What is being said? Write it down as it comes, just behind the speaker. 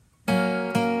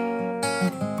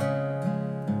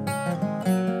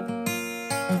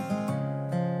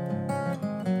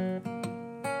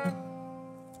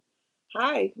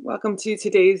Hi, welcome to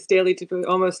today's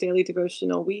almost daily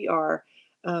devotional. We are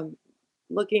um,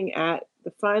 looking at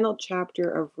the final chapter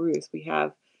of Ruth. We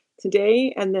have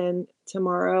today and then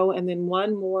tomorrow, and then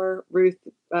one more Ruth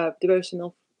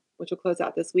devotional, which will close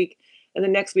out this week. And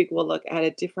then next week, we'll look at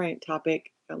a different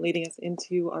topic leading us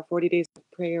into our 40 days of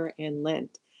prayer and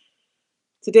Lent.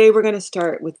 Today, we're going to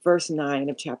start with verse 9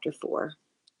 of chapter 4.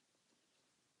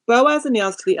 Boaz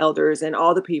announced to the elders and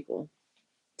all the people,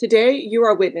 "Today you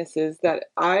are witnesses that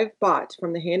I've bought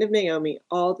from the hand of Naomi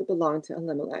all that belonged to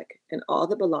Elimelech, and all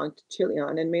that belonged to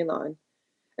Chilion and Mahlon,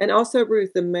 and also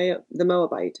Ruth the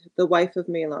Moabite, the wife of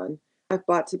Mahlon, I've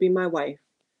bought to be my wife,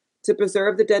 to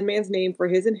preserve the dead man's name for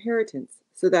his inheritance,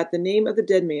 so that the name of the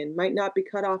dead man might not be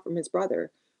cut off from his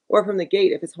brother, or from the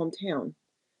gate of his hometown.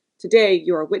 Today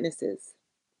you are witnesses."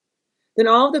 Then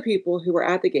all of the people who were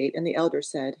at the gate and the elders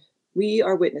said, "We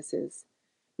are witnesses.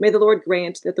 May the Lord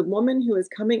grant that the woman who is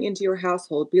coming into your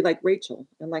household be like Rachel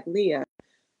and like Leah,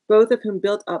 both of whom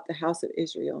built up the house of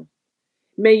Israel.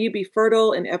 May you be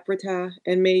fertile in Ephratah,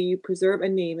 and may you preserve a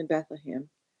name in Bethlehem.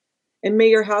 And may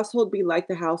your household be like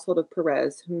the household of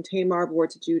Perez, whom Tamar bore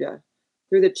to Judah,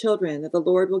 through the children that the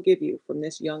Lord will give you from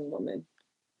this young woman."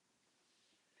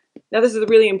 Now, this is a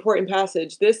really important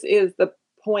passage. This is the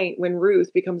point when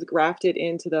Ruth becomes grafted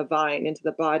into the vine, into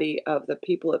the body of the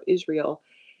people of Israel.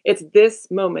 It's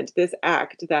this moment, this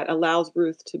act, that allows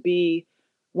Ruth to be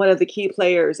one of the key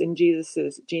players in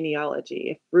Jesus's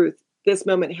genealogy. If this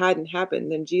moment hadn't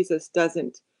happened, then Jesus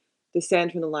doesn't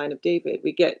descend from the line of David.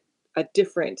 We get a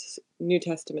different New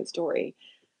Testament story.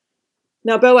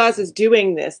 Now, Boaz is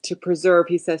doing this to preserve,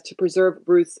 he says, to preserve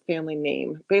Ruth's family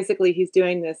name. Basically, he's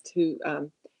doing this to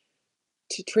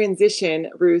transition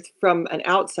Ruth from an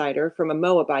outsider, from a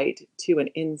Moabite, to an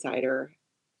insider,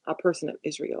 a person of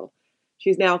Israel.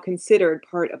 She's now considered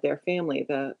part of their family,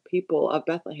 the people of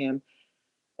Bethlehem.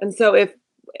 And so if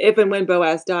and when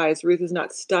Boaz dies, Ruth is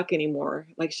not stuck anymore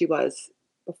like she was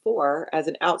before as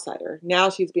an outsider.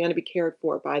 Now she's going to be cared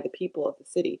for by the people of the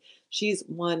city. She's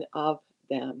one of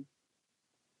them.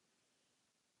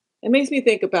 It makes me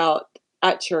think about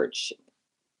at church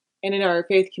and in our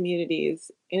faith communities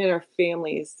and in our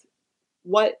families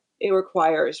what it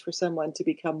requires for someone to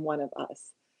become one of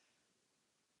us.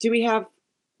 Do we have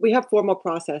formal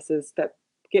processes that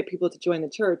get people to join the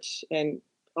church and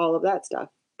all of that stuff.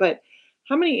 But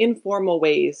how many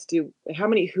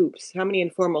hoops, how many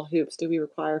informal hoops do we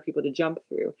require people to jump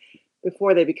through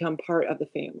before they become part of the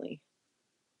family?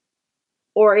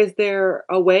 Or is there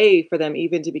a way for them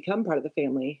even to become part of the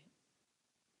family?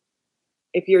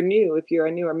 If you're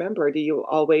a newer member, are you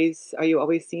always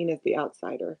seen as the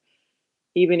outsider,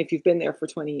 even if you've been there for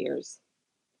 20 years?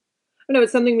 I know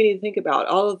it's something we need to think about.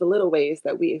 All of the little ways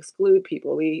that we exclude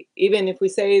people. Even if we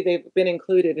say they've been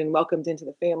included and welcomed into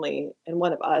the family and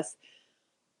one of us,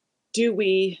 do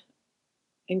we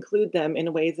include them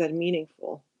in ways that are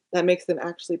meaningful, that makes them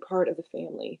actually part of the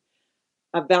family,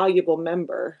 a valuable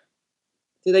member?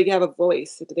 Do they have a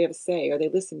voice? Do they have a say? Are they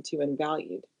listened to and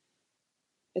valued?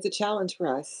 It's a challenge for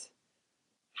us.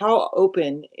 How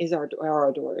open are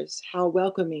our doors? How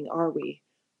welcoming are we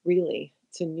really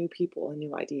to new people and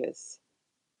new ideas?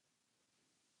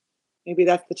 Maybe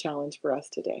that's the challenge for us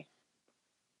today.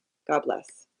 God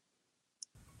bless.